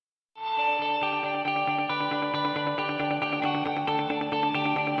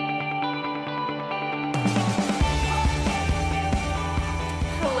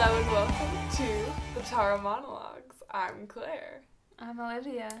Tara Monologues. I'm Claire. I'm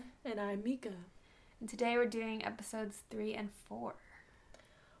Olivia. And I'm Mika. And today we're doing episodes 3 and 4.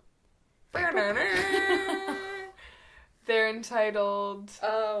 They're entitled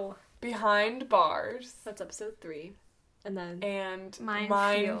Behind Bars. That's episode 3. And then Minefield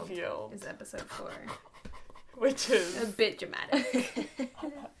Minefield is episode 4. Which is A bit dramatic.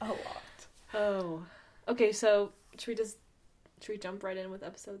 a lot. Oh. Okay, so should we jump right in with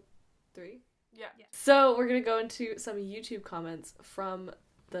episode 3? Yeah. So we're gonna go into some YouTube comments from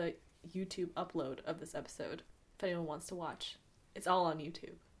the YouTube upload of this episode. If anyone wants to watch. It's all on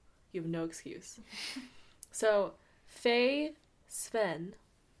YouTube. You have no excuse. So Faye Sven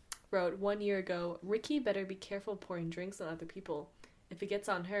wrote 1 year ago, Ricky better be careful pouring drinks on other people. If it gets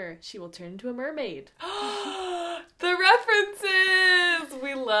on her, she will turn into a mermaid. The references!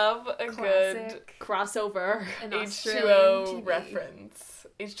 We love a good Classic. Crossover. An Australian H2O TV. reference.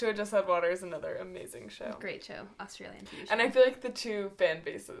 H2O Just Had Water is another amazing show. Great show. Australian TV show. And I feel like the two fan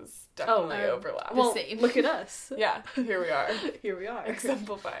bases definitely overlap. Well, same. look at us. Yeah, here we are. Here we are.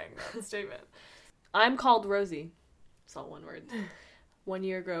 Exemplifying that statement. I'm called Rosie. It's all one word. 1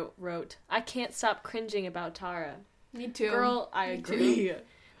 year ago wrote, I can't stop cringing about Tara. Me too. Girl, I Me agree.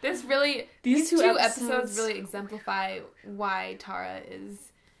 These two episodes episodes really exemplify why Tara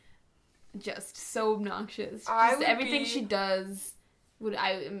is just so obnoxious. Just everything she does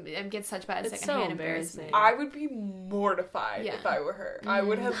I get such bad It's secondhand so embarrassment. embarrassing. I would be mortified Yeah. if I were her. I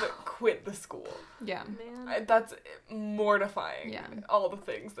would have quit the school. Yeah. Man. That's mortifying. Yeah. All the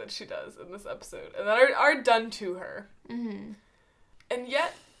things that she does in this episode and that are done to her. Mm-hmm. And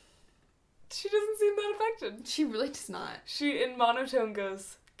yet, she doesn't seem that affected. She really does not. She, in monotone,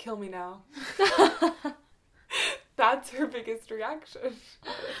 goes, kill me now. That's her biggest reaction.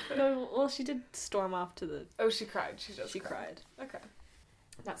 No, well, she did storm off to the... Oh, she cried. She cried. Okay.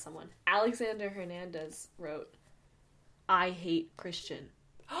 Not someone. Alexander Hernandez wrote, I hate Christian.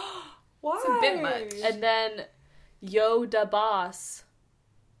 Why? It's a bit much. And then Yo da Boss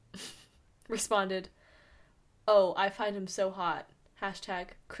responded, oh, I find him so hot. Hashtag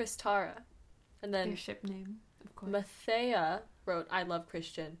Chris Tara. And then Your ship name, of course. Mathea wrote, I love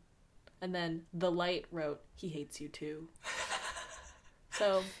Christian. And then The Light wrote, he hates you too.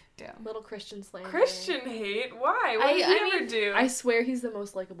 So, Damn. little Christian slander. Christian hate? Why? What did he ever do? I swear he's the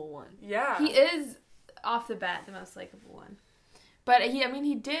most likable one. Yeah. He is, off the bat, the most likable one. But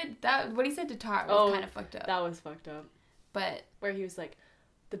he did that. What he said to Tara was kind of fucked up. That was fucked up. But Where he was like,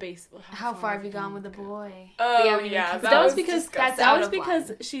 the base. how far have you gone with the boy? Oh, But yeah. because That was because disgusting. that out was of because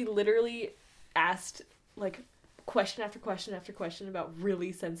line. she literally asked like question after question after question about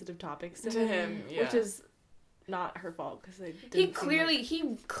really sensitive topics to him, yeah. which is not her fault because they He clearly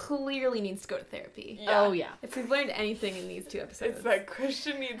needs to go to therapy. Yeah. Oh yeah. If we've learned anything in these two episodes, It's like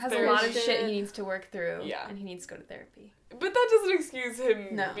Christian needs has therapy. a lot of shit he needs to work through. Yeah. And he needs to go to therapy. But that doesn't excuse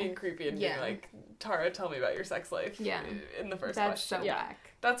him No. being creepy and Yeah. being like, Tara, tell me about your sex life. Yeah. In the first That's question. so Yeah. whack.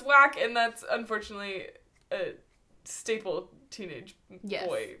 That's whack, and that's unfortunately a staple teenage Yes.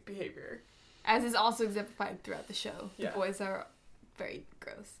 boy behavior. As is also exemplified throughout the show. Yeah. The boys are very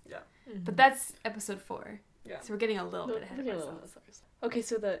gross. Yeah. But that's episode 4. Yeah. So we're getting a little bit ahead of ourselves. Okay,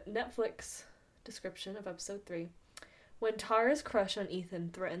 so the Netflix description of episode 3. When Tara's crush on Ethan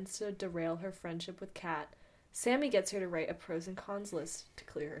threatens to derail her friendship with Kat, Sammy gets her to write a pros and cons list to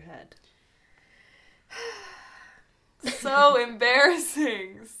clear her head. So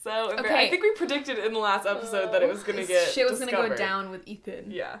embarrassing. So embarrassing. Okay. I think we predicted in the last episode that it was gonna get Shit was gonna go discovered. down with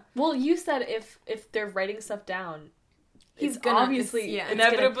Ethan. Yeah. Well, you said if they're writing stuff down, He's it's gonna- obviously yeah. it's gonna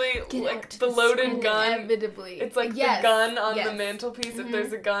Inevitably, get like out to the the loaded school. gun. Inevitably. It's like Yes. the gun on Yes. the mantelpiece. If Mhm.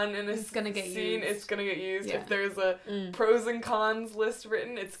 there's a gun in a It's gonna get scene, used. it's gonna get used. Yeah. If there's a Mm. pros and cons list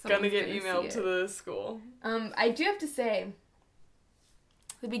written, it's gonna Someone's get gonna emailed see to the school. I do have to say,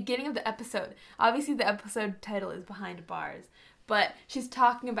 the beginning of the episode, obviously the episode title is Behind Bars, but she's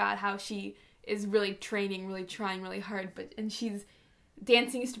talking about how she is really training, really trying really hard, and she's,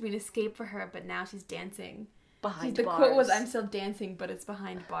 dancing used to be an escape for her, but now she's dancing. behind The bars. quote was, I'm still dancing, but it's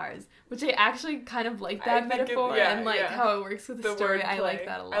behind bars, which I actually kind of like that I think it- metaphor, yeah, and like yeah. how it works with the story. wordplay. I like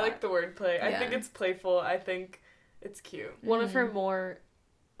that a lot. I like the wordplay. I Yeah. think it's playful. I think it's cute. One of her more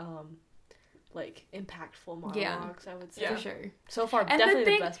like impactful Yeah. monologues, I would say. Yeah. For sure. So far, And definitely the,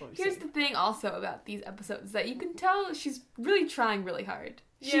 thing, the best one we've here's seen. the thing also about these episodes, that you can tell she's really trying really hard.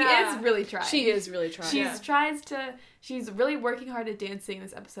 She Yeah. is really trying. She is really trying. She's really working hard at dancing in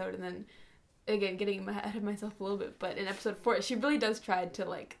this episode, and then again getting ahead of myself a little bit, but in episode 4 she really does try to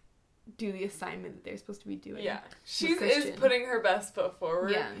like do the assignment that they're supposed to be doing. Yeah. She is Christian. putting her best foot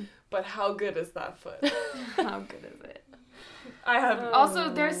forward. Yeah. But how good is that foot? How good is it? I have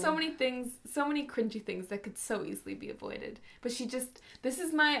Also, there's so many things, so many cringy things that could so easily be avoided. But this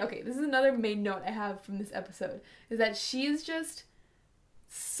is another main note I have from this episode, is that she's just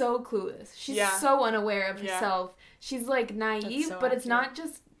so clueless. She's so unaware of herself. She's like naive, so but it's accurate. not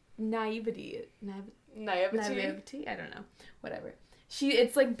just naivety. Naivety? I don't know. Whatever.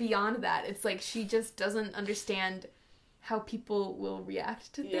 It's like beyond that. It's like she just doesn't understand how people will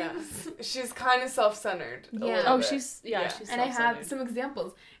react to things. She's kind of self-centered. a Yeah. little Oh, bit. she's And I have self-centered. some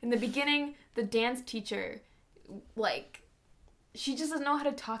examples. In the beginning, the dance teacher, like, she just doesn't know how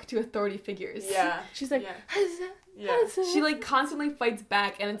to talk to authority figures. Yeah. She's like, Yeah. She, like, constantly fights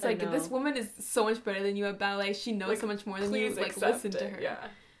back, and it's I like, know. this woman is so much better than you at ballet. She knows Like, so much more than you. Please Like, accept listen to it. her.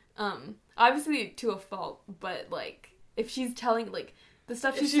 Yeah. Obviously to a fault, but, like, if she's telling, like, the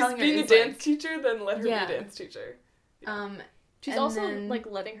stuff If she's she's telling her being a is, dance like, teacher, then let her Yeah. be a dance teacher. she's and also then- like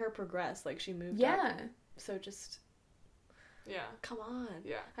letting her progress. Like she moved up. yeah. So just Yeah. come on.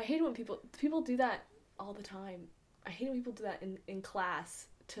 Yeah. I hate it when people do that all the time. I hate when people do that in class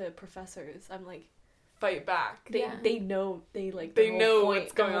to professors. I'm like, Fight back. they know They the whole know point,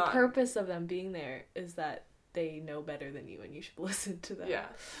 what's going the whole on. purpose of them being there is that they know better than you and you should listen to them. Yeah.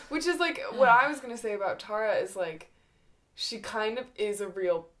 Which is like what I was gonna say about Tara is like she kind of is a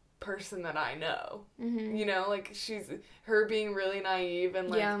real person that I know. Mm-hmm. You know, like she's her being really naive and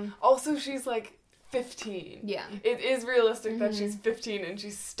like Yeah. also she's like 15. Yeah. It is realistic that Mhm. she's 15 and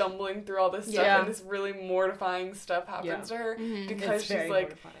she's stumbling through all this stuff Yeah. and this really mortifying stuff happens Yeah. to her Mhm. because It's very she's like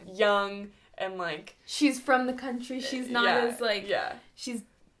mortifying. young and like She's from the country. She's not as, like, she's,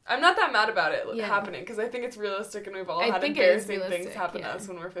 I'm not that mad about it Yeah. happening because I think it's realistic and we've all I had think it is embarrassing things realistic, happen yeah. to us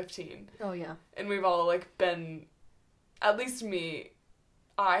when we're 15 Oh yeah. and we've all like been, at least me,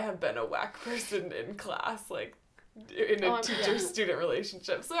 I have been a whack person in class, like in a teacher-student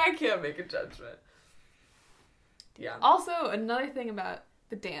relationship, so I can't make a judgment. Yeah. Also, another thing about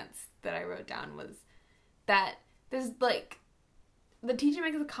the dance that I wrote down was that there's, like, the teacher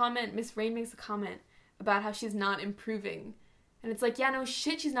makes a comment, Miss Rain makes a comment about how she's not improving. And it's like, yeah, no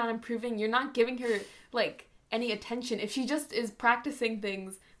shit, she's not improving. You're not giving her, like, any attention. If she just is practicing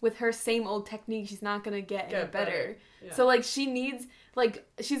things with her same old technique, she's not gonna get any better. Yeah. So, like, she needs, like,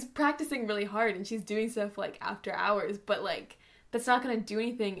 she's practicing really hard and she's doing stuff, like, after hours, but, like, that's not gonna do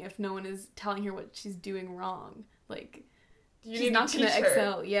anything if no one is telling her what she's doing wrong. Like, You she's need not to gonna teach her.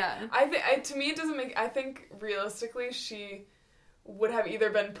 excel. Yeah. I think to me it doesn't make. I think realistically she would have either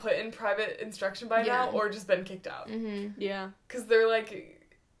been put in private instruction by Yeah. now or just been kicked out Mm-hmm. Yeah. because they're like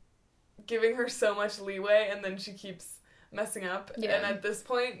giving her so much leeway and then she keeps messing up. Yeah. And at this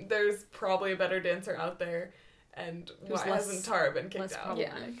point, there's probably a better dancer out there, and Who's why less- hasn't Tara been kicked less out?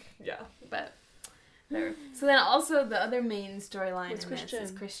 problematic. Yeah. But so then also the other main storyline What's in this is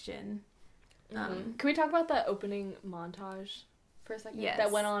Christian? Christian. Mhm. Can we talk about that opening montage for a second? Yes.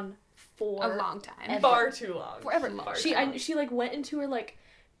 That went on for A long time. Ever. Far too long. forever. Far She too long. she like went into her like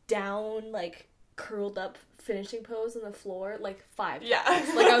down like curled up finishing pose on the floor like 5 Yeah.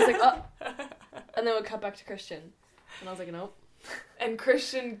 times. Like I was like, oh, and then we cut back to Christian, and I was like, nope. And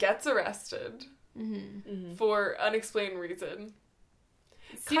Christian gets arrested Mm-hmm. Mm-hmm. for unexplained reason.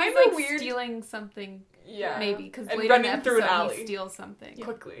 Seems Kinda like weird. stealing something, Yeah. maybe, because And later in the running through an episode alley. he steals something.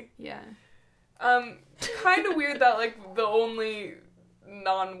 Quickly. Yeah. Kind of weird that like the only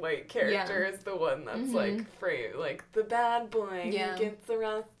non-white character Yeah. is the one that's Mhm. like free, like the bad boy Yeah. who gets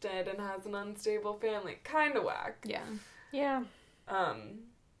arrested and has an unstable family. Kind of whack. Yeah. Yeah.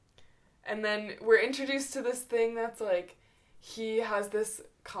 And then we're introduced to this thing that's like he has this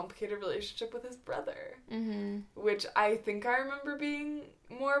complicated relationship with his brother, Mm-hmm. which I think I remember being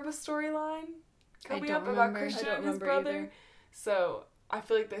more of a storyline coming don't up about remember. Christian I don't and his remember brother. either. So I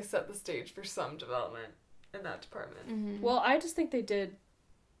feel like they set the stage for some development in that department. Mm-hmm. Well, I just think they did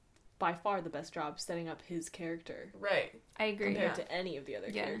by far the best job setting up his character Right. I agree. compared Yeah. to any of the other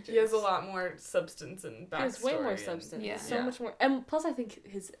Yeah. characters. He has a lot more substance and backstory. He has way more and- substance. Yeah. So Yeah. much more. And plus, I think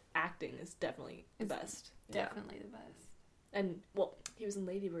his acting is definitely the It's- best. Yeah. Definitely the best. And, well, he was in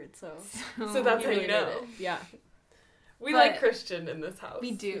Lady Bird, so. So that's he how really you did know. it. Yeah. We But- like Christian in this house.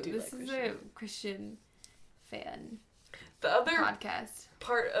 We do. We do This like is Christian. a Christian fan The other podcast.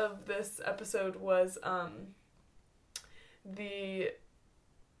 part of this episode was the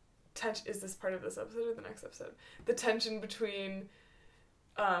tension. Is this part of this episode or the next episode? The tension between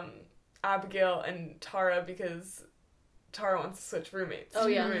Abigail and Tara because Tara wants to switch roommates. Oh,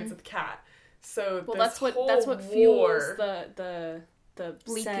 She's yeah. roommates with Kat. So Well, this that's what whole fuels war- the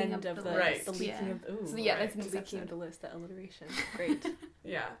Leaking send of of the the list. the leaking Yeah. of ooh, So, yeah, right. that's in the this leaking of episode. the list, that alliteration. Great.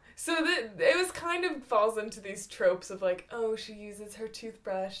 Yeah. So it was kind of falls into these tropes of like, oh, she uses her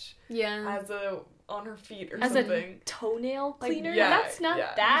toothbrush Yeah. as a on her feet or as something. a toenail cleaner. Like, yeah, That's not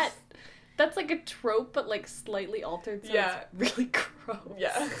yeah. that. That's like a trope, but like slightly altered. So Yeah. it's really gross.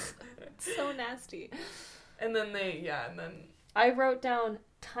 Yeah. It's so nasty. And then and then I wrote down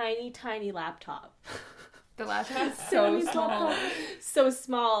tiny laptop. The laptop is so Sammy's small. laptop. So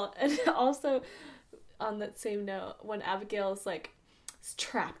small. And also, on that same note, when Abigail's like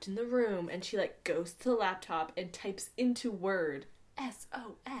trapped in the room and she like goes to the laptop and types into Word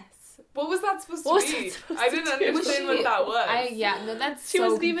SOS. what was that supposed What to was be? that supposed I to didn't do? understand what that was. That's She so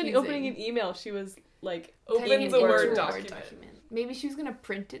wasn't even confusing. opening an email. She was like Opens Typing in it a into Word a document. Maybe she was gonna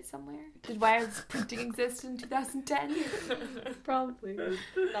print it somewhere. Did wireless printing exist in 2010? Probably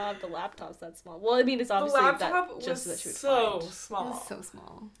not the laptop's that small. Well, I mean, it's The obviously laptop that was just that she would so find. It small. was so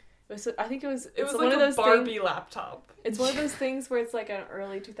small. It was, I think it was. It It's was one like of a those Barbie things. laptop. It's one of those things where it's like an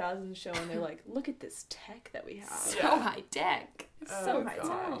early 2000s show, and they're like, "Look at this tech that we have. So Yeah. high tech. It's Oh, so high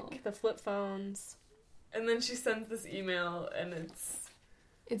God. tech. The flip phones. And then she sends this email, and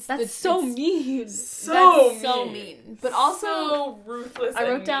That's so mean. That's so mean. But also so ruthless. I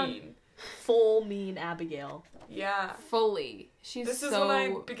wrote and down- mean. Full mean Abigail. Yeah. fully. She's This is so when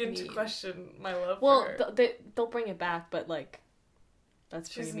I begin to mean. question my love Well, for her. they'll bring it back, but like,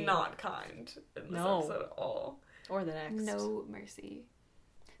 that's pretty She's mean. not kind in this No. episode at all. Or the next. No mercy.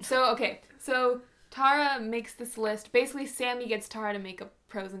 So Tara makes this list. Basically, Sammy gets Tara to make a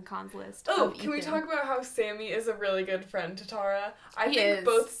pros and cons list. Oh, of can we Ethan. talk about how Sammy is a really good friend to Tara? I He think is.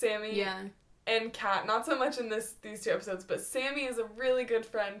 both Sammy Yeah, and Kat, not so much in these two episodes, but Sammy is a really good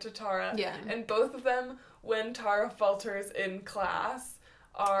friend to Tara. yeah, And both of them, when Tara falters in class,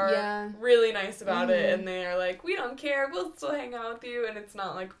 are Yeah. really nice about it, Mhm. and they are like, we don't care, we'll still hang out with you, and it's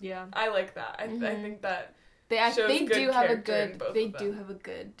not like, Yeah. I like that. I Mhm. think that they shows they good do have a character in good both they of do them. have a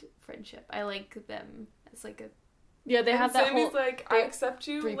good friendship. I like them as like a Yeah, they and have that Sammy's whole. like, I accept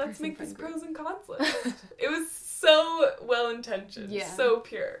you, let's three-person make this friend pros and cons list. It was so well intentioned, Yeah. so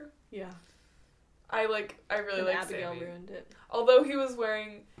pure. Yeah. I really And like Abigail Sammy. ruined it. Although he was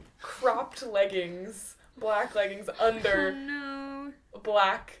wearing cropped leggings, black leggings under no.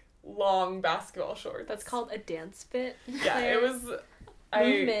 black long basketball shorts. That's called a dance fit. Yeah, Claire. it was. I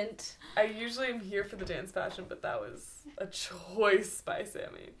Movement. usually am here for the dance fashion, but that was a choice by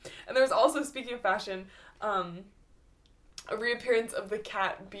Sammy. And there was also, speaking of fashion, a reappearance of the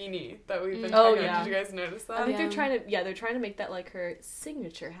cat beanie that we've been Mm. talking Oh, about. yeah. Did you guys notice that? I think Yeah. they're trying to make that like her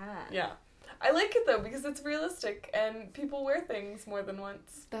signature hat. Yeah. I like it though because it's realistic and people wear things more than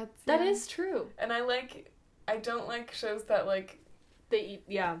once. That is true. And I don't like shows that like They eat,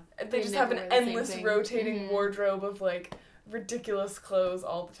 yeah. they They just never have an wear the same endless thing. rotating Mhm. wardrobe of like ridiculous clothes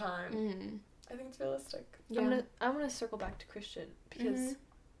all the time. Mm. I think it's realistic. Yeah. I'm gonna circle back to Christian because Mhm.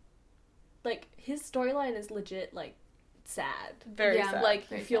 like his storyline is legit like sad. Very Yeah, sad. Like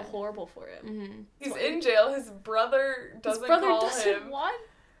Very you feel sad. horrible for him. Mhm. He's in jail. His brother doesn't His brother call doesn't him. want him.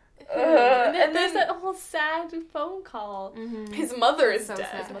 Uh, and then and there's then- that whole sad phone call. Mhm. His mother is So dead.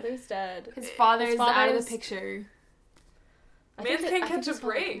 sad. His mother's dead. His father's out of father's- the picture. I Man think can't I think catch a his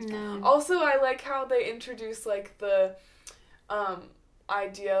father- break. No. Also, I like how they introduce like the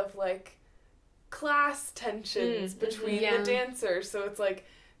idea of like class tensions between Yeah. the dancers. So it's like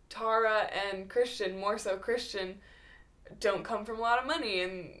Tara and Christian, more so Christian, don't come from a lot of money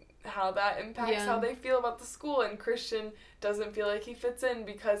and how that impacts Yeah. how they feel about the school, and Christian doesn't feel like he fits in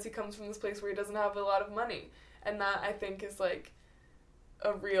because he comes from this place where he doesn't have a lot of money. And that I think is like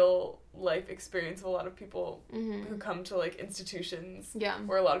a real life experience of a lot of people Mhm. who come to like institutions Yeah.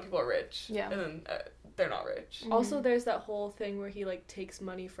 where a lot of people are rich, Yeah. and then they're not rich. Mhm. Also, there's that whole thing where he like takes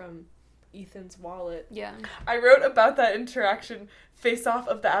money from Ethan's wallet. Yeah. I wrote about that interaction face off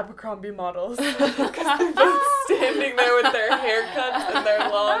of the Abercrombie models because they're both standing there with their haircuts and their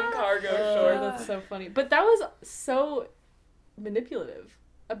long cargo Oh, shorts. that's so funny. But that was so manipulative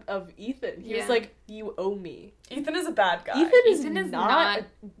of Ethan. He Yeah. was like, "You owe me." Ethan is a bad guy. Ethan is not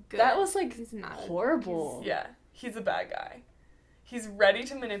good. That was like He's not horrible. Yeah, he's a bad guy. He's ready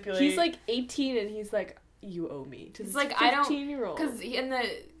to manipulate. He's like 18 and he's like, "You owe me." To It's this like, I don't- 15-year-old. Because in the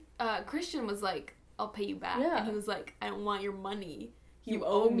Christian was like, "I'll pay you back," Yeah. and he was like, "I don't want your money. You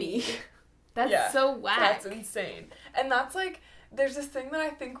owe me. That's Yeah, so whack. That's insane. And that's like, there's this thing that I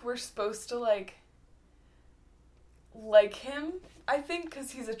think we're supposed to like him, I think,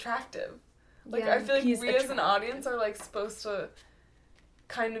 because he's attractive. Like, Yeah. I feel like He's we as an attractive. audience are like supposed to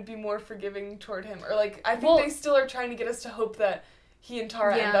kind of be more forgiving toward him. Or like, I think Well- they still are trying to get us to hope that he and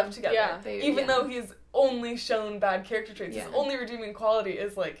Tara end Yeah. up together. Yeah. Even though he's only shown bad character traits. Yeah. His only redeeming quality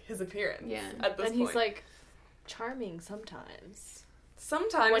is like his appearance Yeah. at this And point. he's like charming sometimes.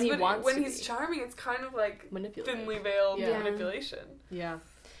 Sometimes when he but wants when to he's be. charming, it's kind of like Manipulative. thinly veiled Yeah. manipulation. Yeah.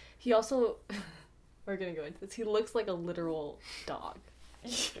 He also we're gonna go into this. He looks like a literal dog.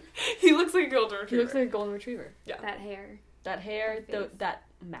 He looks like a golden retriever. He looks like a golden retriever. Yeah. That hair. That hair, That that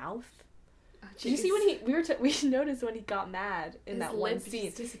mouth. Oh, Did you see when we noticed when he got mad in his that one lip scene?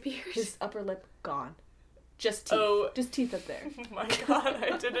 just disappears. His upper lip gone. Just teeth. Oh. Just teeth up there. Oh my god,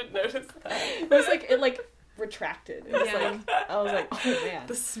 I didn't notice that. It was like, it like retracted. It was Yeah. like, I was like, oh man.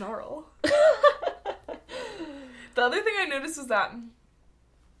 The snarl. The other thing I noticed was that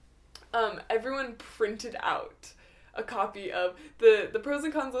everyone printed out a copy of the pros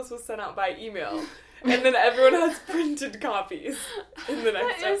and cons list was sent out by email, and then everyone has printed copies in the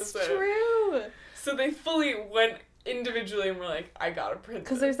next That is episode. true. So they fully went individually and were like, I gotta print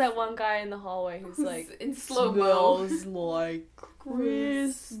Because this. there's that one guy in the hallway who's like, in slow mo. smells like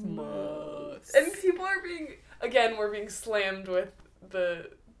Christmas. And people are we're being slammed with the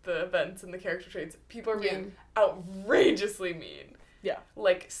events and the character traits. People are being outrageously mean. Yeah.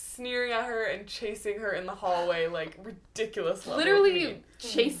 Like, sneering at her and chasing her in the hallway, like, ridiculous level of Literally mean.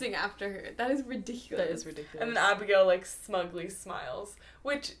 chasing after her. That is ridiculous. That is ridiculous. And then Abigail, like, smugly smiles.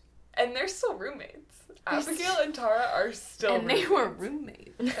 And they're still roommates. Abigail and Tara are still and roommates. they were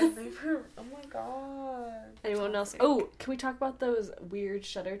roommates. And they were, oh my god. Anyone else? Oh, can we talk about those weird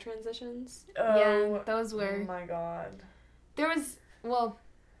shutter transitions? Yeah, those were... Oh my god. There was... Well...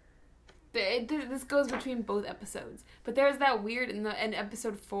 This goes between both episodes, but there was that weird in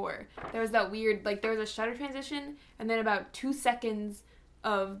episode 4. There was that weird, like, there was a shutter transition, and then about 2 seconds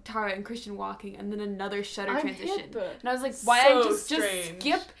of Tara and Christian walking, and then another shutter transition. And I was like, why So I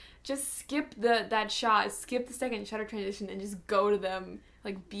just skip that shot, skip the second shutter transition, and just go to them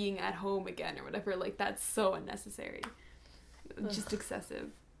like being at home again or whatever. Like, that's so unnecessary, just excessive.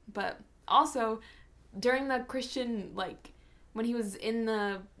 But also during the Christian, like, when he was in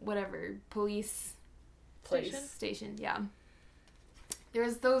the, whatever, police station, yeah. There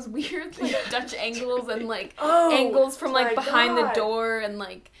was those weird, like, Dutch angles and, like, angles from, like, behind the door and,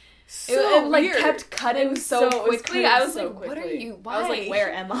 like, it like, weird. kept cutting so quickly. I was like, what are you, why? I was like,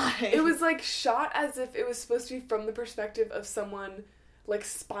 where am I? It was, like, shot as if it was supposed to be from the perspective of someone, like,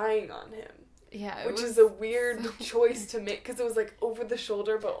 spying on him. Yeah, which is a weird choice to make, because it was, like, over the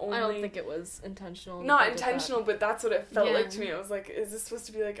shoulder, but only... I don't think it was intentional. Not intentional, but that's what it felt Yeah. like to me. I was like, is this supposed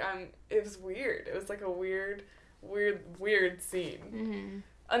to be, like, it was weird. It was, like, a weird scene. Mm-hmm.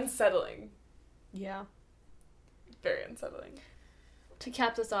 Unsettling. Yeah. Very unsettling. To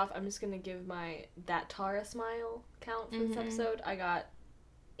cap this off, I'm just gonna give my that Tara smile count for this episode. I got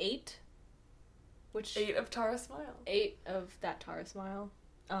 8. Which 8 of Tara smile. 8 of that Tara smile.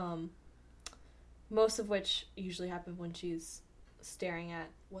 Most of which usually happen when she's staring at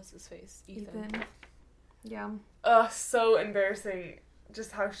what's his face? Ethan. Yeah. Ugh, so embarrassing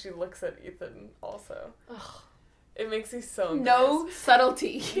just how she looks at Ethan also. Ugh. It makes me so embarrassed. No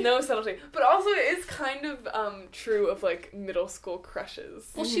subtlety. No subtlety. But also it is kind of true of, like, middle school crushes.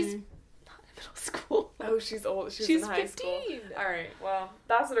 Well, she's not in middle school. Oh, she's old. She's in high school. 15. Alright, well,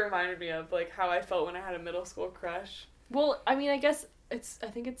 that's what it reminded me of, like, how I felt when I had a middle school crush. Well, I mean, I guess I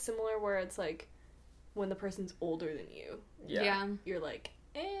think it's similar where it's like when the person's older than you, Yeah. you're like,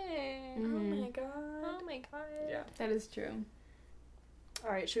 Oh my god. oh my god. Yeah. That is true.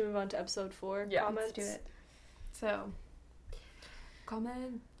 Alright, should we move on to episode 4? Yeah, Comments? Let's do it. So,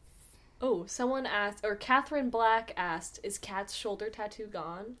 comment. Oh, someone asked, or Catherine Black asked, is Kat's shoulder tattoo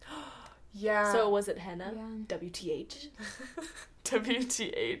gone? Yeah. So was it henna? Yeah. WTH.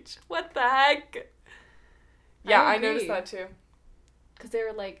 WTH. What the heck? Yeah, I noticed that too. Because they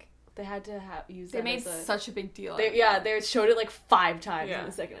were like, they had to use They that made as a... such a big deal. They showed it like 5 times Yeah. in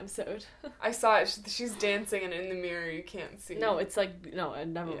the second episode. I saw it. She's dancing, and in the mirror you can't see. No, it's like, no, it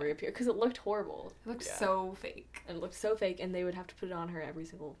never reappeared. Because it looked horrible. It looked Yeah. so fake. And it looked so fake, and they would have to put it on her every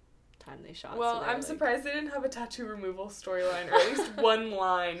single time they shot. Well, so they were I'm like- surprised they didn't have a tattoo removal storyline, or at least one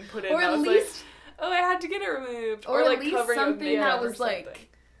line put in. Or that at was least, like, oh, I had to get it removed, or like at least covering something a that makeup or was like,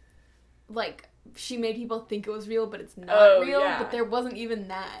 something. she made people think it was real, but it's not Oh, real. yeah. But there wasn't even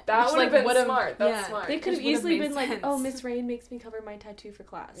that. That which, would have been would've- smart. That's smart. They could have Which would've easily made been like, sense. oh, Miss Rain makes me cover my tattoo for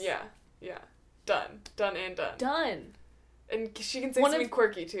class. Yeah, done and done. Done. And she can say One something of-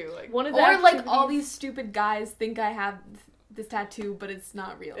 quirky too, like One of the Or like all activities- these stupid guys think I have this tattoo, but it's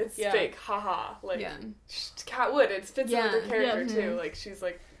not real. it's Yeah. fake, haha. Like yeah. Cat Wood, it fits in Yeah. with her character Yeah. too. Like she's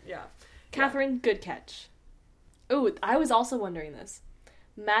like, yeah. Catherine, good catch. Oh, I was also wondering this.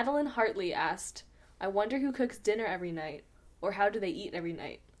 Madeline Hartley asked, I wonder who cooks dinner every night, or how do they eat every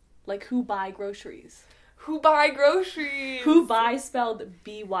night? Like, who buy groceries? Who buy groceries? Who buy spelled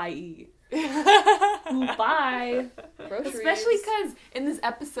B-Y-E. Who buy groceries? Especially because in this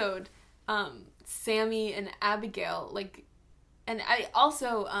episode, Sammy and Abigail, like, and I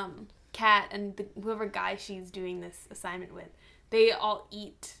also, Kat and whoever guy she's doing this assignment with, they all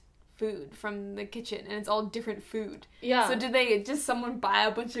eat food from the kitchen, and it's all different food. Yeah. So did they just someone buy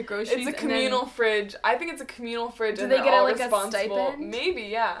a bunch of groceries? It's a communal fridge. I think it's a communal fridge. Do and they they're get all like a responsible. stipend? Maybe,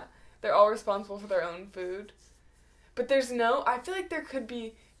 yeah. They're all responsible for their own food. But there's no. I feel like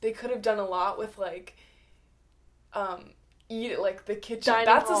they could have done a lot with like, eat like the kitchen. Dining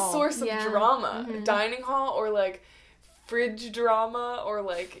That's hall. a source of drama. Mm-hmm. Dining hall or like fridge drama, or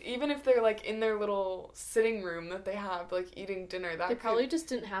like even if they're like in their little sitting room that they have like eating dinner. That They probably just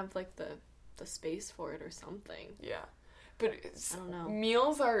didn't have like the space for it or something. Yeah. But I don't know.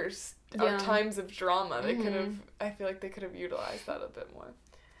 Meals are Yeah. times of drama. They could have. Mhm. I feel like they could have utilized that a bit more.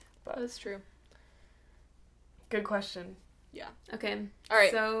 But That's true. good question. Okay. All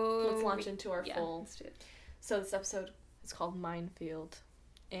right. So Let's launch into our full. Let's do it. So this episode is called Minefield,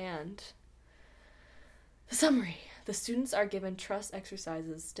 and the summary: the students are given trust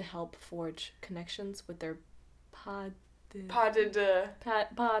exercises to help forge connections with their Pas de partners.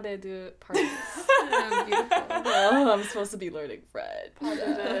 Oh, beautiful. Oh, I'm supposed to be learning French.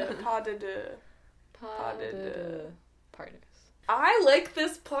 Partners. I like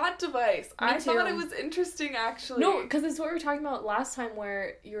this plot device. I too. thought it was interesting, actually. No, because it's what we were talking about last time,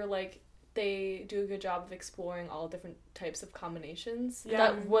 where you're like, they do a good job of exploring all different types of combinations. Yeah.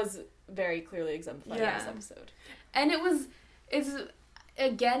 That was very clearly exemplified in this Yeah. episode. And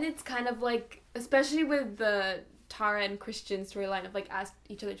it's kind of like, especially with the Tara and Christian storyline of like ask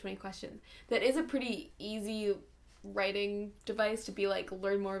each other 20 questions, that is a pretty easy writing device to be like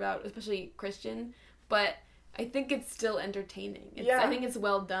learn more about, especially Christian, but I think it's still entertaining. I think it's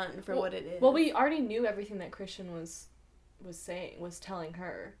well done for what it is. Well, we already knew everything that Christian was telling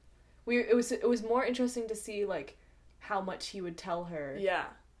her. It was more interesting to see like how much he would tell her. Yeah.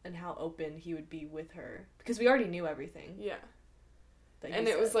 And how open he would be with her, because we already knew everything. Yeah. that And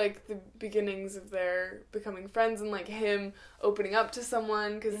he it was said. like the beginnings of their becoming friends and like him opening up to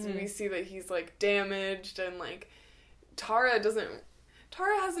someone, because we see that he's like damaged, and like Tara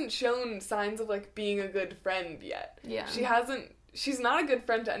hasn't shown signs of like being a good friend yet. Yeah. She's not a good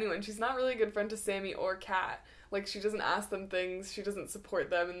friend to anyone. She's not really a good friend to Sammy or Kat. Like, she doesn't ask them things. She doesn't support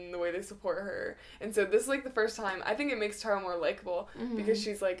them in the way they support her. And so this is, like, the first time. I think it makes Tara more likable because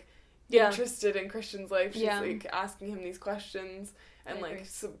she's, like, interested in Christian's life. She's, like, asking him these questions and, like,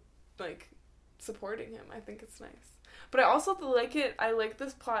 supporting him. I think it's nice. But I also like it. I like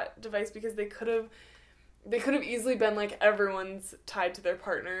this plot device because they could have easily been, like, everyone's tied to their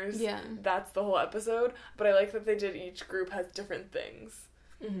partners. Yeah. That's the whole episode. But I like that they did each group has different things.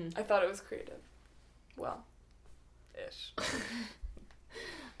 Mm-hmm. I thought it was creative. Well, ish.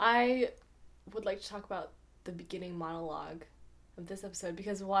 I would like to talk about the beginning monologue of this episode,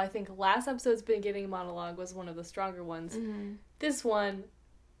 because while I think last episode's beginning monologue was one of the stronger ones, this one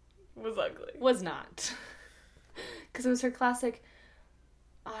Was ugly. was not. Because it was her classic,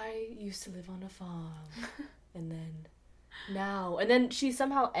 I used to live on a farm, and then now, and then she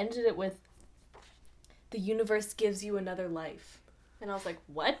somehow ended it with, the universe gives you another life. And I was like,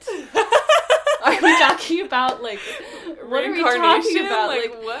 what? Are we talking about, like, what are we talking about?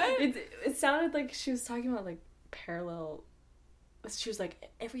 Like what? It sounded like she was talking about, like, parallel. She was like,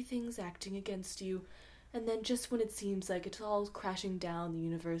 everything's acting against you, and then just when it seems like it's all crashing down, the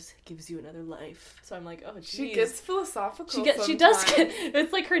universe gives you another life. So I'm like, oh, geez. She gets philosophical. She does get.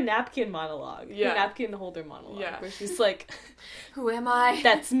 It's like her napkin monologue. Yeah. Her napkin holder monologue. Yeah. Where she's like, Who am I?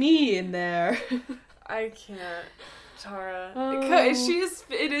 that's me in there. I can't. Tara. Oh.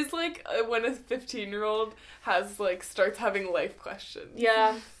 It is like when a 15-year-old has, like, starts having life questions.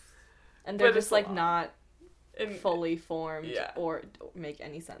 Yeah. And they're But just, it's a like, lot. not And fully formed Yeah. or make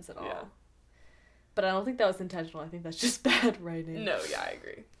any sense at all. Yeah. But I don't think that was intentional. I think that's just bad writing. no, yeah, I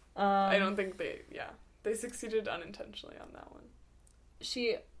agree. I don't think they succeeded unintentionally on that one.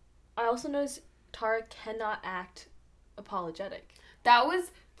 I also noticed Tara cannot act apologetic. That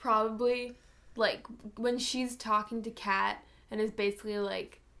was probably, like, when she's talking to Kat and is basically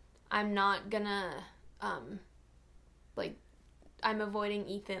like, I'm not gonna, like, I'm avoiding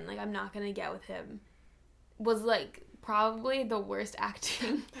Ethan, like, I'm not gonna get with him, was, like, probably the worst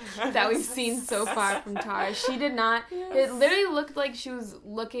acting that we've seen so far from Tara. She did not, it literally looked like she was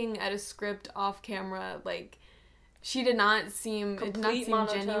looking at a script off camera, like, she did not seem, it did not Complete seem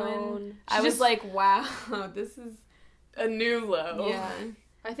monotone. genuine. She I was just- like, wow, this is, A new low. yeah.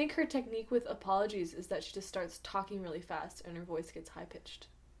 I think her technique with apologies is that she just starts talking really fast and her voice gets high-pitched.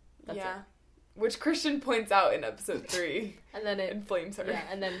 That's yeah. it. Which Christian points out in episode 3 And then it... inflames her. Yeah,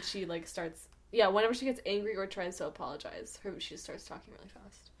 and then she, like, starts... Yeah, whenever she gets angry or tries to apologize, she just starts talking really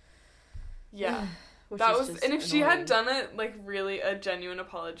fast. Yeah. That was, and if she had done it, like, really a genuine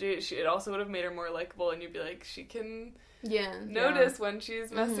apology, it also would have made her more likable, and you'd be like, she can notice when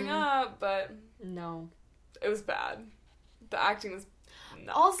she's messing up, but... No. It was bad. The acting was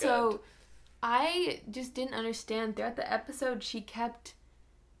not also, good. I just didn't understand. Throughout the episode, she kept,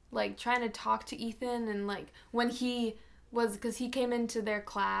 like, trying to talk to Ethan, and, like, when he was... Because he came into their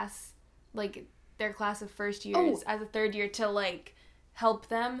class, like, their class of first years as a third year to, like, help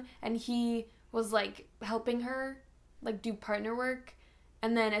them, and he... was, like, helping her, like, do partner work.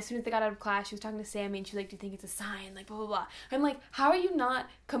 And then as soon as they got out of class, she was talking to Sammy, and she was like, do you think it's a sign? Like, blah, blah, blah. I'm like, how are you not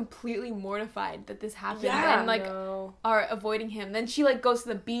completely mortified that this happened? Yeah, and, like, are avoiding him. Then she, like, goes to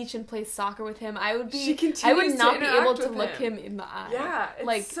the beach and plays soccer with him. I would not be able to look him in the eye. Yeah, it's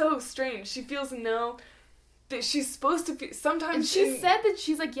like, so strange. She feels that she's supposed to feel, sometimes... And she said that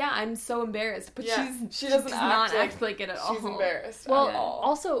she's like, yeah, I'm so embarrassed. But she does not act like it at all. She's embarrassed well, at all.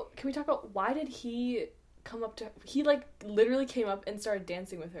 Also, can we talk about why did he come up to her? He, like, literally came up and started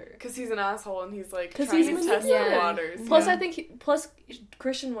dancing with her. Because he's an asshole and he's, like, trying he's to test the waters. Plus, I think...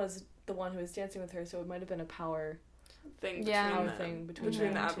 Christian was the one who was dancing with her, so it might have been a power thing between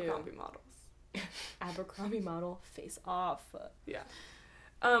the Abercrombie models. Abercrombie model, face off. Yeah.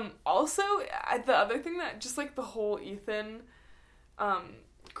 Also, the other thing that, just, like, the whole Ethan,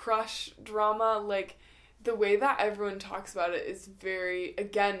 crush drama, like, the way that everyone talks about it is very,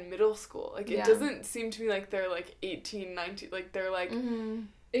 again, middle school. Like, it doesn't seem to me like they're, like, 18, 19, like, they're, like... Mm-hmm.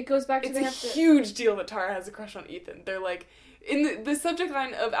 It goes back to... It's a huge deal that Tara has a crush on Ethan. They're, like... In the subject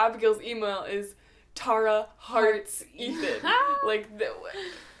line of Abigail's email is, Tara hearts Ethan. Like,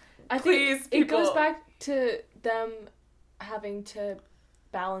 I think it goes back to them having to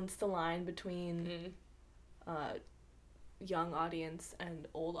balance the line between young audience and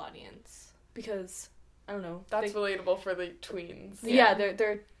old audience, because I don't know, that's relatable for the tweens. Yeah,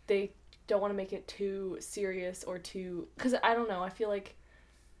 they don't want to make it too serious or too, because I don't know, I feel like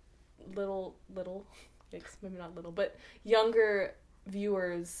little maybe not little, but younger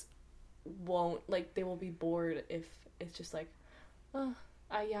viewers won't, like, they will be bored if it's just like, oh,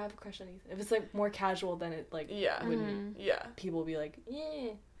 I have a crush on Ethan. If it's, like, more casual, then it, like, wouldn't. Yeah. People will be like, yeah.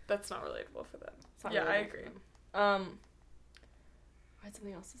 That's not relatable for them. Yeah, I agree. I had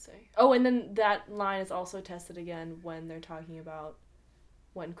something else to say. Oh, and then that line is also tested again when they're talking about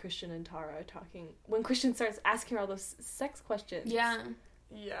when Christian and Tara are talking. When Christian starts asking her all those sex questions. Yeah.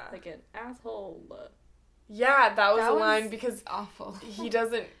 Yeah. Like an asshole. Yeah, that was a line because awful. He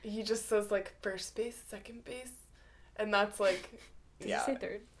just says, like, first base, second base. And that's, like... Did he say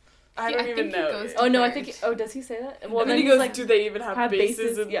third? I don't even know. Does he say that? Well, and then he goes, like, do they even have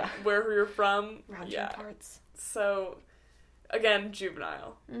bases in yeah. where you're from? Round your parts. So, again,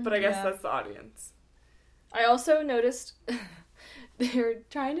 juvenile. But I guess that's the audience. I also noticed they're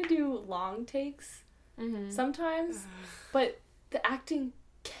trying to do long takes sometimes, but the acting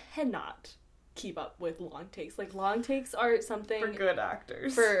cannot keep up with long takes. Like, long takes are something... For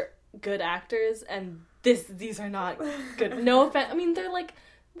good actors. And these are not good. No offense. I mean, they're like...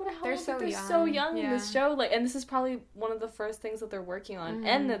 They're so young in this show, like, and this is probably one of the first things that they're working on,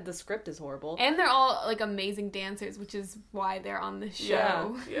 and the script is horrible. And they're all, like, amazing dancers, which is why they're on the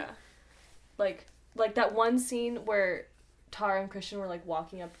show. Yeah. Like that one scene where Tara and Christian were, like,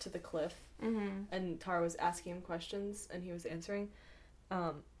 walking up to the cliff, and Tara was asking him questions, and he was answering.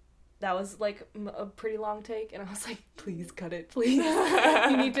 That was, like, a pretty long take, and I was like, please cut it, please.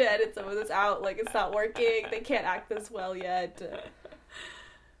 You need to edit some of this out. Like, it's not working. They can't act this well yet.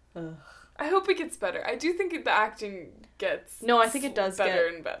 I hope it gets better. I do think the acting gets I think it does better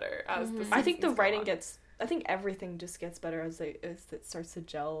and better as the seasons I think the writing go on. I think everything just gets better as it starts to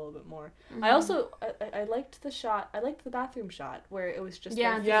gel a little bit more. I also I liked the shot. I liked the bathroom shot where it was just feet.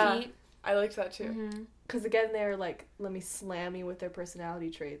 I liked that too. Because again, they're like, let me slam you with their personality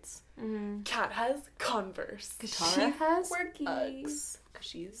traits. Kat has Converse. Tara has Uggs. Because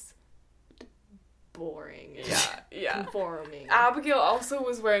she's boring. Yeah. Conforming. Abigail also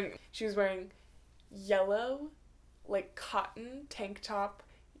was wearing yellow, like, cotton tank top,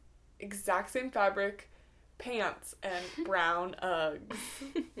 exact same fabric, pants, and brown Uggs.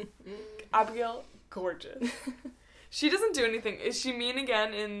 Abigail, gorgeous. She doesn't do anything. Is she mean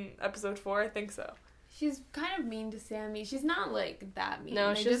again in episode 4? I think so. She's kind of mean to Sammy. She's not, like, that mean.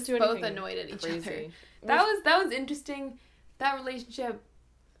 No, she doesn't do both anything annoyed at each crazy. other. That was interesting. That relationship,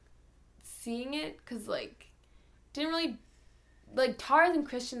 seeing it, because, like, didn't really, like, Tara's and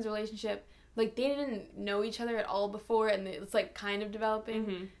Christian's relationship, like, they didn't know each other at all before, and it's, like, kind of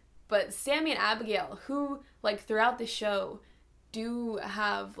developing. But Sammy and Abigail, who, like, throughout the show, do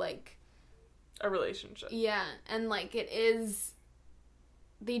have, like... a relationship. Yeah, and, like,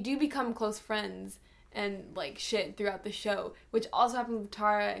 they do become close friends, and like shit throughout the show, which also happens with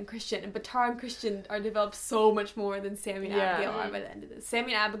Tara and Christian. But Tara and Christian are developed so much more than Sammy and Abigail are by the end of this.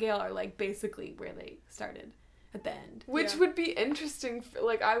 Sammy and Abigail are like basically where they started at the end. Which would be interesting.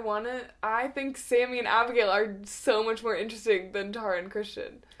 Like, I think Sammy and Abigail are so much more interesting than Tara and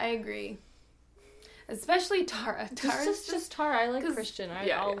Christian. I agree. Especially Tara. Tara's just Tara. I like Christian.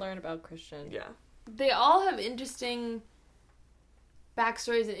 I'll learn about Christian. Yeah. They all have interesting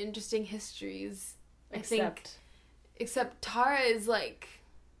backstories and interesting histories. Except Tara is like,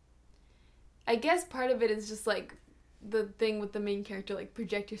 I guess part of it is just like the thing with the main character, like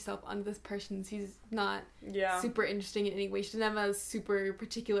project yourself onto this person. She's not super interesting in any way. She doesn't have a super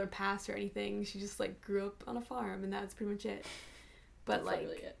particular past or anything. She just like grew up on a farm and that's pretty much it. But that's like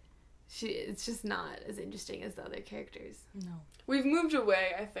really it. It's just not as interesting as the other characters. No. We've moved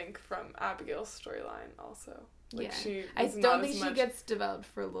away, I think, from Abigail's storyline also. Like, I don't think she gets developed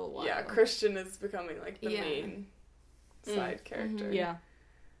for a little while. Yeah, Christian is becoming like the main side character. Mm-hmm. Yeah.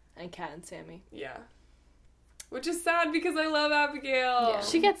 And Kat and Sammy. Yeah. Which is sad because I love Abigail. Yeah.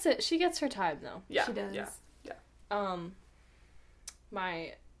 She gets it. She gets her time though. Yeah. She does. Yeah.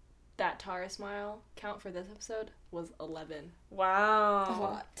 That Tara smile count for this episode was 11.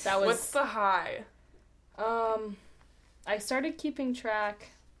 Wow. What's the high? I started keeping track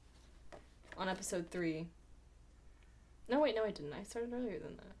on episode 3. No, I didn't. I started earlier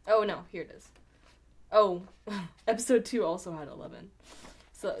than that. Oh, no, here it is. Oh, episode 2 also had 11.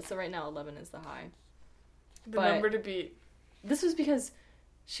 So right now 11 is the high. The number to beat. This was because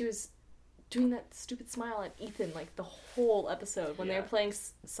she was doing that stupid smile at Ethan like the whole episode when they were playing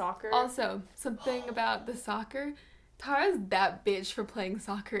soccer. Also, something about the soccer. Tara's that bitch for playing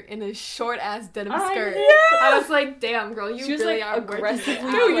soccer in a short-ass denim skirt. I was like, damn, girl, you really like, are aggressive.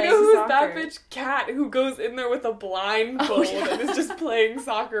 No, you know who's that bitch? Kat, who goes in there with a blindfold and is just playing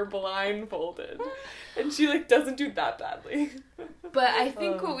soccer blindfolded. And she, like, doesn't do that badly. But I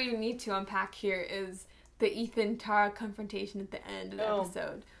think what we need to unpack here is the Ethan-Tara confrontation at the end of the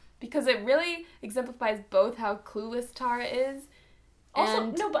episode. Because it really exemplifies both how clueless Tara is. Also,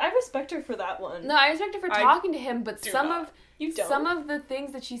 no, but I respect her for that one. No, I respect her for talking to him, but some of the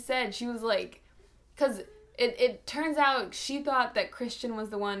things that she said, she was like, because it turns out she thought that Christian was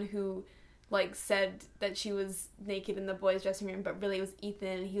the one who, like, said that she was naked in the boys' dressing room, but really it was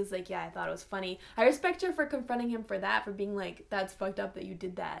Ethan, and he was like, yeah, I thought it was funny. I respect her for confronting him for that, for being like, that's fucked up that you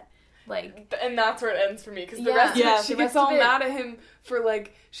did that. Like, and that's where it ends for me, because the rest of it, she gets all mad at him for,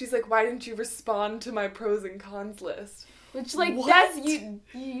 like, she's like, why didn't you respond to my pros and cons list? Which, like, that's,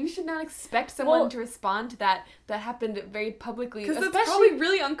 you should not expect someone to respond to that happened very publicly. Because that's probably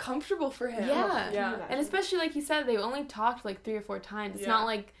really uncomfortable for him. Yeah. And especially, like you said, they only talked, like, 3 or 4 times. It's not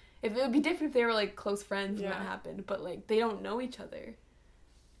like, if it would be different if they were, like, close friends when that happened, but, like, they don't know each other.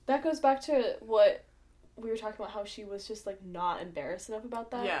 That goes back to what we were talking about, how she was just, like, not embarrassed enough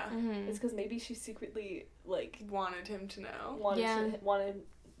about that. Yeah. Mm-hmm. It's because maybe she secretly, like... wanted him to know. Wanted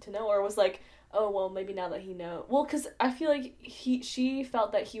to know, or was like, oh, well, maybe now that he knows. Well, because I feel like she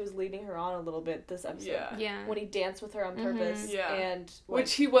felt that he was leading her on a little bit this episode. Yeah. When he danced with her on purpose. Mm-hmm. Yeah. And, like,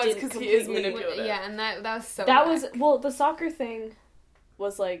 which he was, because he is manipulative. Yeah, and that was so That was... Well, the soccer thing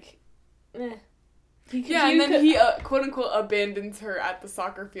was, like, eh. And then he, quote-unquote, abandons her at the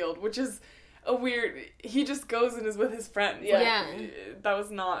soccer field, which is a weird... He just goes and is with his friends. Yeah. That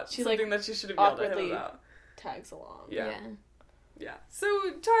was not something that she should have yelled at him about. Tags along. Yeah.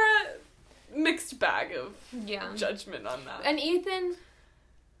 So, Tara... mixed bag of judgment on that. And Ethan,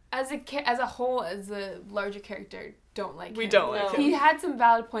 as a whole, as a larger character, don't like him. We don't like him. He had some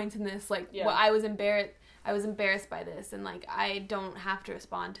valid points in this, like, well, I was embarrassed by this, and, like, I don't have to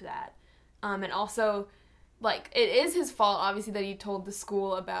respond to that. And also, like, it is his fault, obviously, that he told the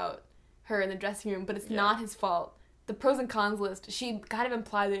school about her in the dressing room, but it's not his fault. The pros and cons list, she kind of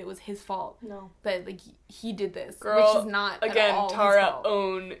implied that it was his fault. No. That, like, he did this. Girl, which is not again, at all Tara, his fault.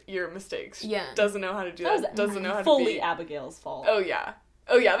 Own your mistakes. Yeah. Doesn't know how to do that. Doesn't know how to be... fully Abigail's fault. Oh, yeah.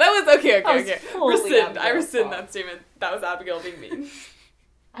 That was... Okay. Rescind. I rescind fault. that statement. That was Abigail being mean.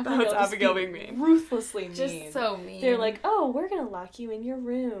 Abigail being mean. Ruthlessly mean. Just so mean. They're like, oh, we're gonna lock you in your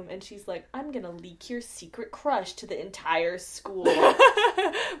room. And she's like, I'm gonna leak your secret crush to the entire school.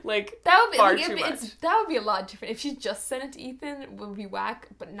 Like, that would be, far like, too much. That would be a lot different. If she just sent it to Ethan, it would be whack,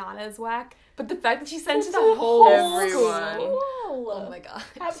 but not as whack. But the fact that she sent it to the whole everyone. school. Oh my god.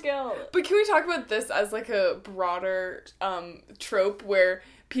 Abigail. But can we talk about this as, like, a broader trope where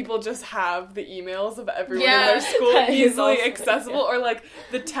people just have the emails of everyone in their school easily accessible, or like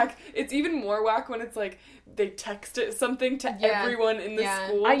the tech. It's even more whack when it's like they text it something to everyone in the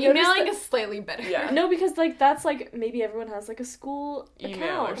school. Emailing is slightly better. Yeah. No, because like that's like maybe everyone has like a school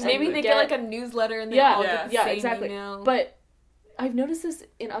email account. Maybe they get like a newsletter and they all get the same exactly. email. But I've noticed this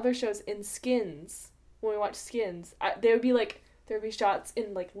in other shows. In Skins, when we watch Skins, there would be shots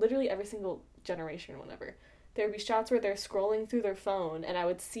in like literally every single generation or whatever. There would be shots where they're scrolling through their phone and I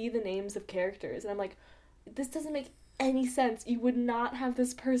would see the names of characters and I'm like, this doesn't make any sense. You would not have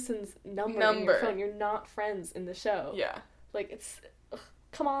this person's number in your phone. You're not friends in the show. Yeah. Like, it's...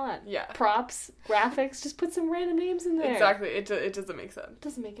 come on. Yeah. Props, graphics, just put some random names in there. Exactly. It doesn't make sense. It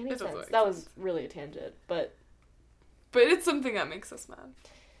doesn't make any sense. That was really a tangent, but... But it's something that makes us mad.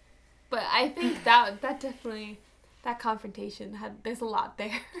 But I think that definitely... That confrontation there's a lot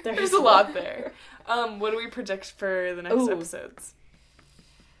there. There's a lot there. What do we predict for the next episodes?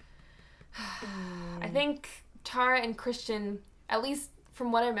 I think Tara and Christian, at least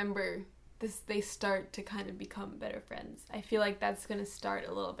from what I remember, they start to kind of become better friends. I feel like that's going to start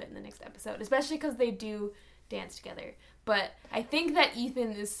a little bit in the next episode, especially because they do dance together. But I think that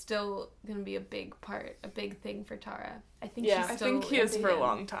Ethan is still going to be a big thing for Tara. I think he is for a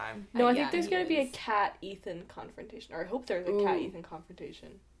long time. No, I think there's going to be a Kat-Ethan confrontation, or I hope there's a Kat-Ethan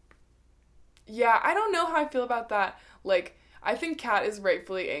confrontation. Yeah, I don't know how I feel about that. Like, I think Kat is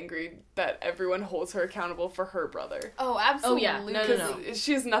rightfully angry that everyone holds her accountable for her brother. Oh, absolutely. Oh, yeah. No.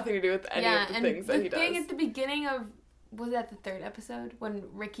 She has nothing to do with any of the things that he does. The thing at the beginning of, was that the third episode? When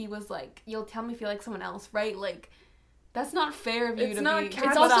Ricky was like, you'll tell me if you like someone else, right? Like, that's not fair of you to be...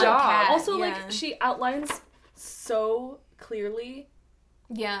 It's also Kat. Also, like, she outlines so clearly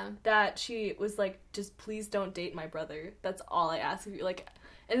that she was like, just please don't date my brother. That's all I ask of you. Like...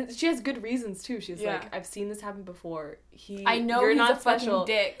 And she has good reasons, too. She's like, I've seen this happen before. I know you're he's not a special.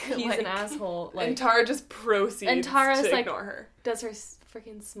 fucking dick. He's an asshole. Like, and Tara just proceeds to ignore her. Does her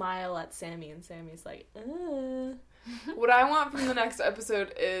freaking smile at Sammy, and Sammy's like, What I want from the next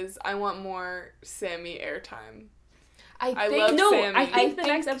episode is I want more Sammy airtime. I love Sammy. I think the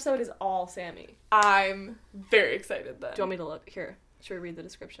next episode is all Sammy. I'm very excited then. Do you want me to look? Here. Should we read the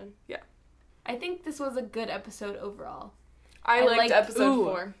description? Yeah. I think this was a good episode overall. I liked episode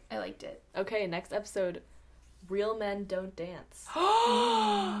 4. I liked it. Okay, next episode. Real men don't dance.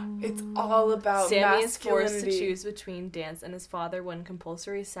 It's all about Sammy masculinity. is forced to choose between dance and his father when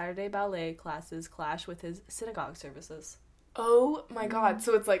compulsory Saturday ballet classes clash with his synagogue services. Oh my god.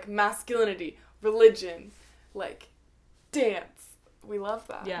 So it's like masculinity, religion, like dance. We love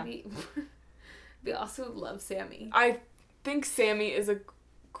that. Yeah. We also love Sammy. I think Sammy is a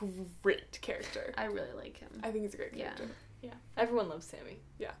great character. I really like him. I think he's a great character. Yeah. Everyone loves Sammy.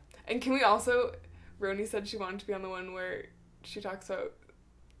 Yeah. And can we also... Roni said she wanted to be on the one where she talks about...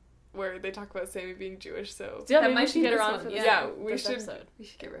 Where they talk about Sammy being Jewish, so... Yeah, maybe we should get her on for this episode. We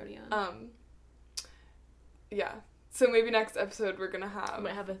should get Roni on. Yeah. So maybe next episode we're gonna have... We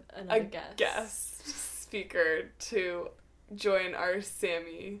might have another guest speaker to join our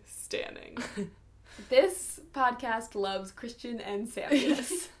Sammy standing. This podcast loves Christian and Sammy.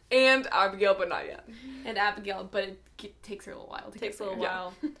 And Abigail, but not yet. And Abigail, but it takes her a little while to get there.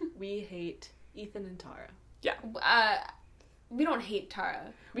 While. We hate Ethan and Tara. Yeah. We don't hate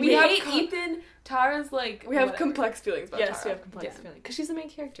Tara. We hate Ethan. Tara's like... We have complex feelings about Tara. Yes, we have complex feelings. Because she's the main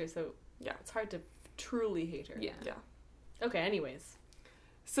character, so it's hard to truly hate her. Yeah. Okay, anyways.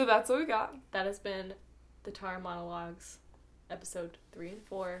 So that's what we got. That has been the Tara Monologues, episode 3 and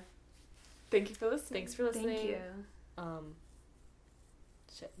 4. Thank you for listening. Thanks for listening. Thank you.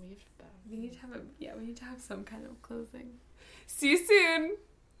 We need to have some kind of closing. See you soon.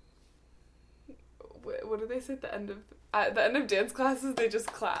 What do they say at the end of dance classes? They just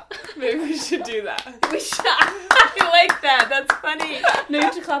clap. Maybe we should do that. We should. I like that. That's funny. No, you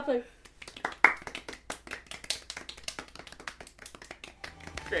have to clap like.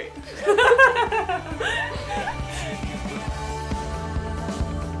 Great.